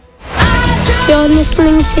You're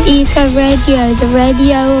listening to Eco Radio, the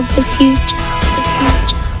radio of the future.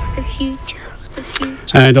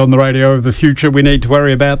 And on the radio of the future, we need to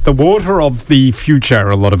worry about the water of the future,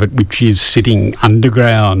 a lot of it which is sitting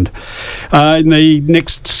underground. In the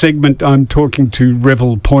next segment, I'm talking to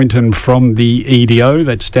Revel Pointon from the EDO,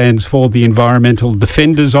 that stands for the Environmental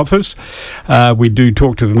Defenders Office. We do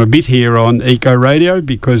talk to them a bit here on Eco Radio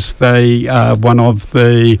because they are one of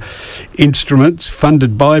the instruments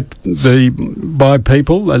funded by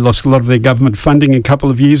people. They lost a lot of their government funding a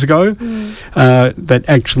couple of years ago that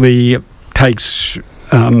actually takes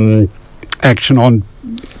action on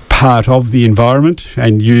part of the environment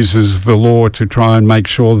and uses the law to try and make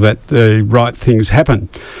sure that the right things happen.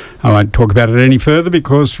 I won't talk about it any further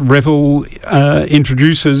because Revel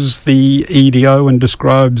introduces the EDO and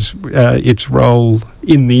describes its role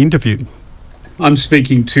in the interview. I'm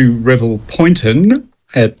speaking to Revel Pointon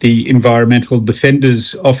at the Environmental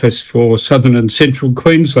Defenders Office for Southern and Central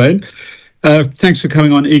Queensland. Thanks for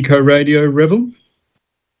coming on Eco Radio, Revel.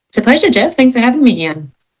 It's a pleasure, Jeff. Thanks for having me here.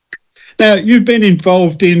 Now, you've been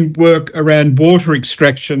involved in work around water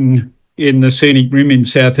extraction in the scenic rim in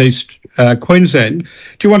southeast Queensland.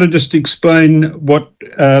 Do you want to just explain what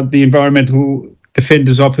the Environmental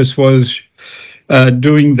Defenders Office was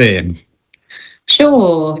doing there?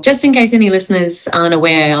 Sure. Just in case any listeners aren't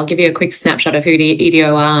aware, I'll give you a quick snapshot of who the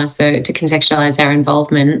EDO are, so to contextualise our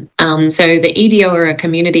involvement. So the EDO are a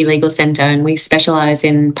community legal centre and we specialise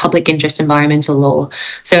in public interest environmental law.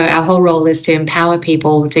 So our whole role is to empower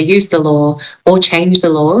people to use the law or change the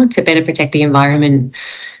law to better protect the environment.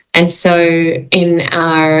 And so in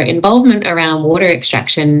our involvement around water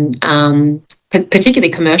extraction, particularly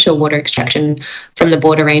commercial water extraction from the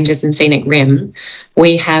border ranges and scenic rim,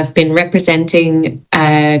 we have been representing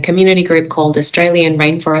a community group called Australian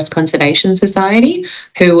Rainforest Conservation Society,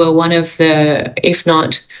 who were one of the, if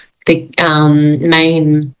not the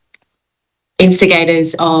main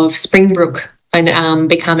instigators of Springbrook and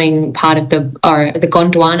becoming part of the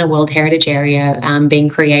Gondwana World Heritage Area being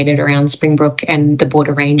created around Springbrook and the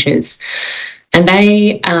border ranges. And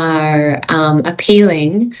they are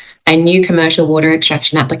appealing a new commercial water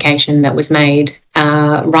extraction application that was made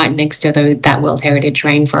right next to that World Heritage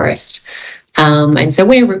Rainforest. And so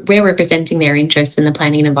we're representing their interests in the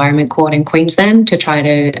Planning and Environment Court in Queensland to try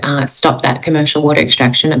to stop that commercial water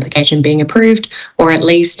extraction application being approved, or at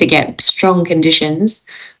least to get strong conditions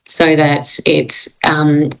so that it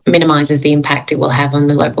minimises the impact it will have on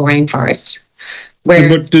the local rainforest.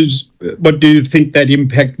 And what do you think that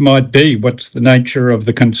impact might be? What's the nature of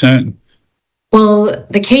the concern? Well,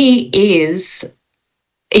 the key is,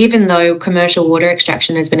 even though commercial water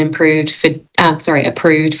extraction has been approved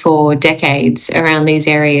for decades around these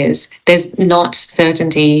areas, there's not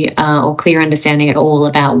certainty or clear understanding at all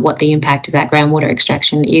about what the impact of that groundwater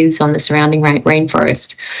extraction is on the surrounding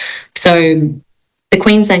rainforest. So the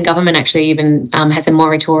Queensland government actually even has a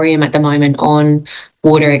moratorium at the moment on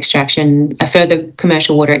water extraction. A further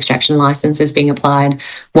commercial water extraction licence is being applied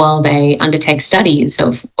while they undertake studies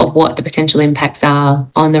of what the potential impacts are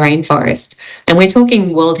on the rainforest. And we're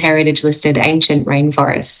talking World Heritage listed ancient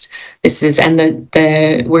rainforest. This is, and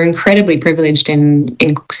we're incredibly privileged in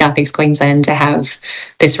southeast Queensland to have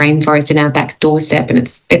this rainforest in our back doorstep, and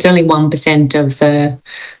it's only 1% of the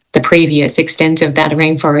previous extent of that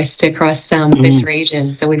rainforest across this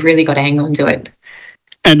region. So we've really got to hang on to it.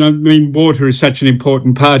 And I mean, water is such an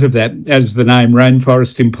important part of that, as the name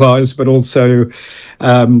rainforest implies, but also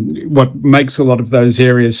what makes a lot of those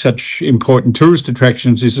areas such important tourist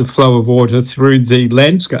attractions is the flow of water through the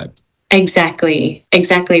landscape. Exactly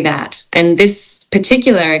that. And this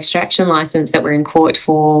particular extraction licence that we're in court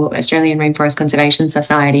for Australian Rainforest Conservation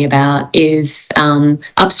Society about is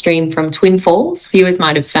upstream from Twin Falls. Viewers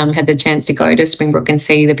might have had the chance to go to Springbrook and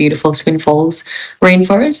see the beautiful Twin Falls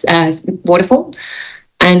rainforest waterfall.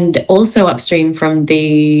 And also upstream from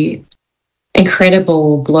the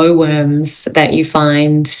incredible glowworms that you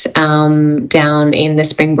find down in the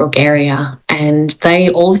Springbrook area. And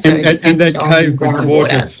they also... And that cave with the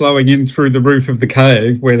water flowing in through the roof of the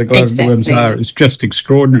cave where the glowworms are is just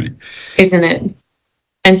extraordinary. Isn't it?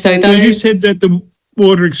 And so those... Now, you said that the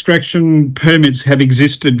water extraction permits have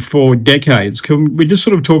existed for decades. Can we just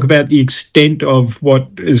sort of talk about the extent of what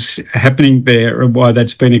is happening there and why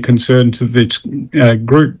that's been a concern to this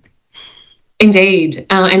group? Indeed.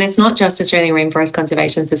 And it's not just Australian Rainforest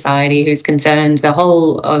Conservation Society who's concerned. The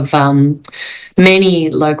whole of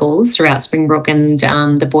many locals throughout Springbrook and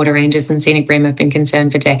the border ranges and scenic rim have been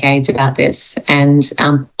concerned for decades about this. And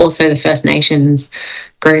also the First Nations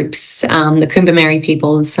groups, the Kumba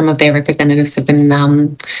peoples, some of their representatives have been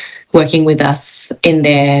working with us in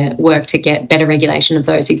their work to get better regulation of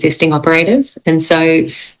those existing operators. And so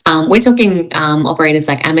we're talking operators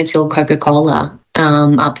like Amatil Coca-Cola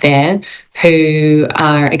up there, who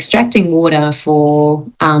are extracting water for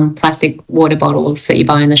plastic water bottles that you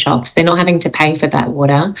buy in the shops. They're not having to pay for that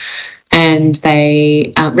water. And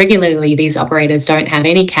they regularly, these operators don't have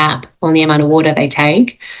any cap on the amount of water they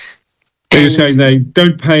take. So you're saying they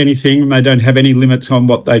don't pay anything and they don't have any limits on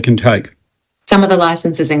what they can take? Some of the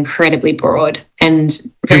license is incredibly broad and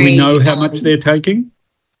Do we know how much they're taking?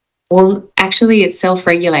 Well, actually, it's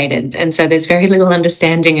self-regulated, and so there's very little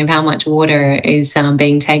understanding of how much water is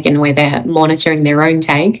being taken, where they're monitoring their own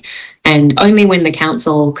take, and only when the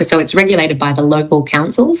council, so it's regulated by the local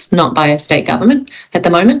councils, not by a state government at the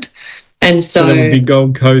moment. And so that would be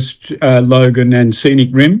Gold Coast, Logan and Scenic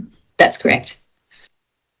Rim? That's correct.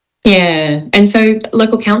 Yeah, and so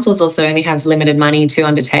local councils also only have limited money to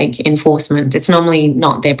undertake enforcement. It's normally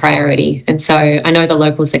not their priority. And so I know the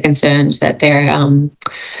locals are concerned that there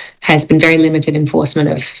has been very limited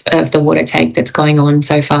enforcement of the water take that's going on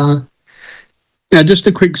so far. Now, just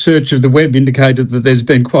a quick search of the web indicated that there's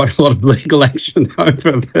been quite a lot of legal action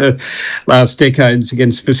over the last decades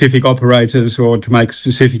against specific operators or to make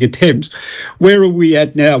specific attempts. Where are we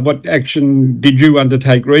at now? What action did you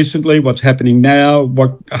undertake recently? What's happening now?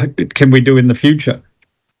 What can we do in the future?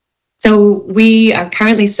 So we are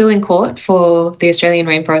currently still in court for the Australian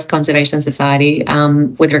Rainforest Conservation Society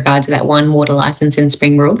with regard to that one water licence in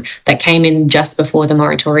Springbrook that came in just before the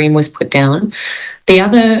moratorium was put down. The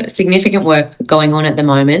other significant work going on at the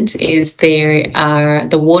moment is there are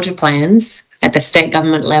the water plans at the state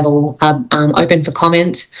government level are open for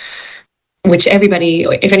comment, which everybody,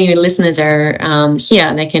 if any listeners are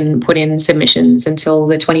here, they can put in submissions until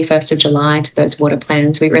the 21st of July to those water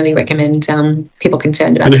plans. We really recommend people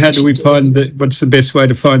concerned about. And how do we find what's the best way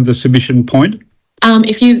to find the submission point?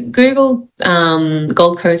 If you Google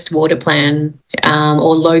Gold Coast Water Plan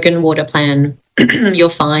or Logan Water Plan, you'll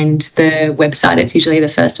find the website. It's usually the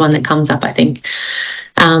first one that comes up, I think.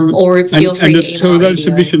 Or feel free to email. So are those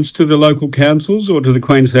submissions to the local councils or to the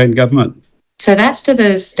Queensland government? So that's to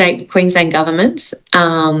the state Queensland government.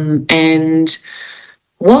 And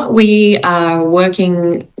what we are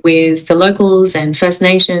working with the locals and First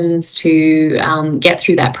Nations to get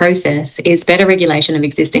through that process is better regulation of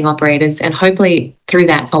existing operators, and hopefully through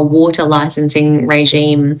that a water licensing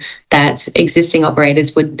regime that existing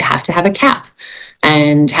operators would have to have a cap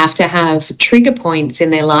and have to have trigger points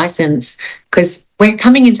in their license, because we're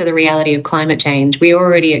coming into the reality of climate change. We're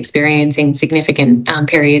already experiencing significant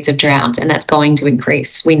periods of drought, and that's going to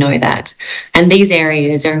increase. We know that. And these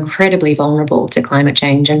areas are incredibly vulnerable to climate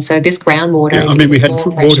change. And so this groundwater is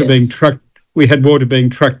we had water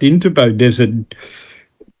being trucked into Bow Desert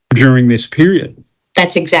during this period.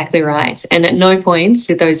 That's exactly right. And at no point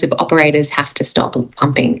do those operators have to stop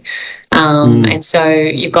pumping. And so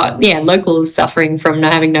you've got, locals suffering from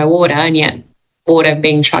having no water, and yet water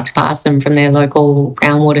being trucked past them from their local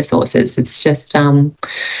groundwater sources. It's just, and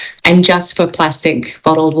just for plastic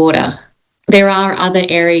bottled water. There are other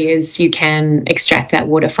areas you can extract that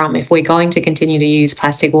water from. If we're going to continue to use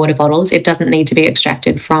plastic water bottles, it doesn't need to be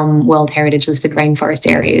extracted from World Heritage listed rainforest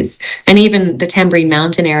areas. And even the Tamborine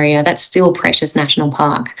Mountain area, that's still precious national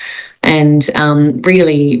park and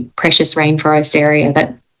really precious rainforest area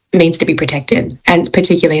that needs to be protected, and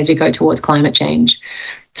particularly as we go towards climate change.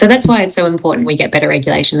 So that's why it's so important we get better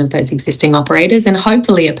regulation of those existing operators, and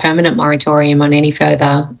hopefully a permanent moratorium on any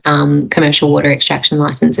further commercial water extraction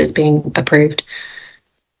licences being approved.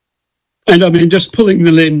 And I mean, just pulling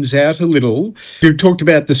the lens out a little, you talked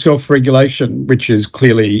about the self-regulation, which is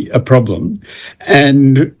clearly a problem.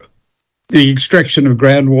 And the extraction of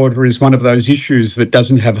groundwater is one of those issues that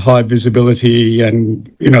doesn't have high visibility, and,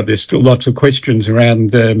 there's still lots of questions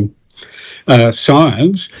around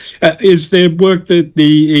science. Is there work that the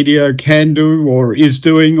EDO can do or is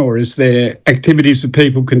doing, or is there activities that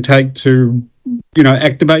people can take to,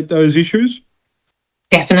 activate those issues?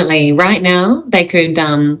 Definitely. Right now, they could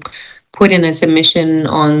put in a submission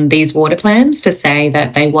on these water plans to say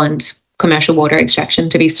that they want commercial water extraction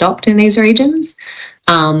to be stopped in these regions.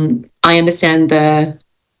 I understand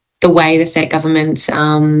the way the state government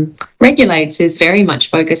regulates is very much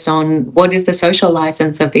focused on what is the social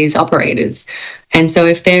licence of these operators. And so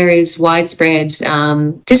if there is widespread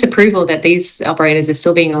disapproval that these operators are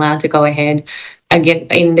still being allowed to go ahead again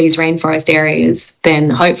in these rainforest areas, then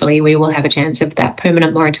hopefully we will have a chance of that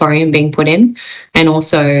permanent moratorium being put in, and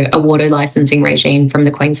also a water licensing regime from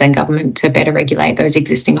the Queensland government to better regulate those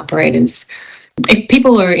existing operators. If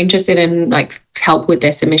people are interested in help with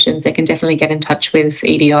their submissions, they can definitely get in touch with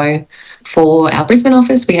EDO. For our Brisbane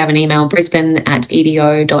office, we have an email,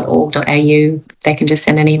 brisbane@edo.org.au. They can just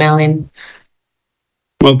send an email in.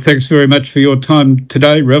 Well, thanks very much for your time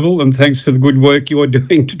today, Revel, and thanks for the good work you're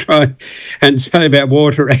doing to try and save our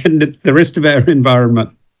water and the rest of our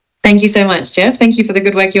environment. Thank you so much, Jeff. Thank you for the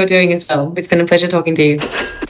good work you're doing as well. It's been a pleasure talking to you.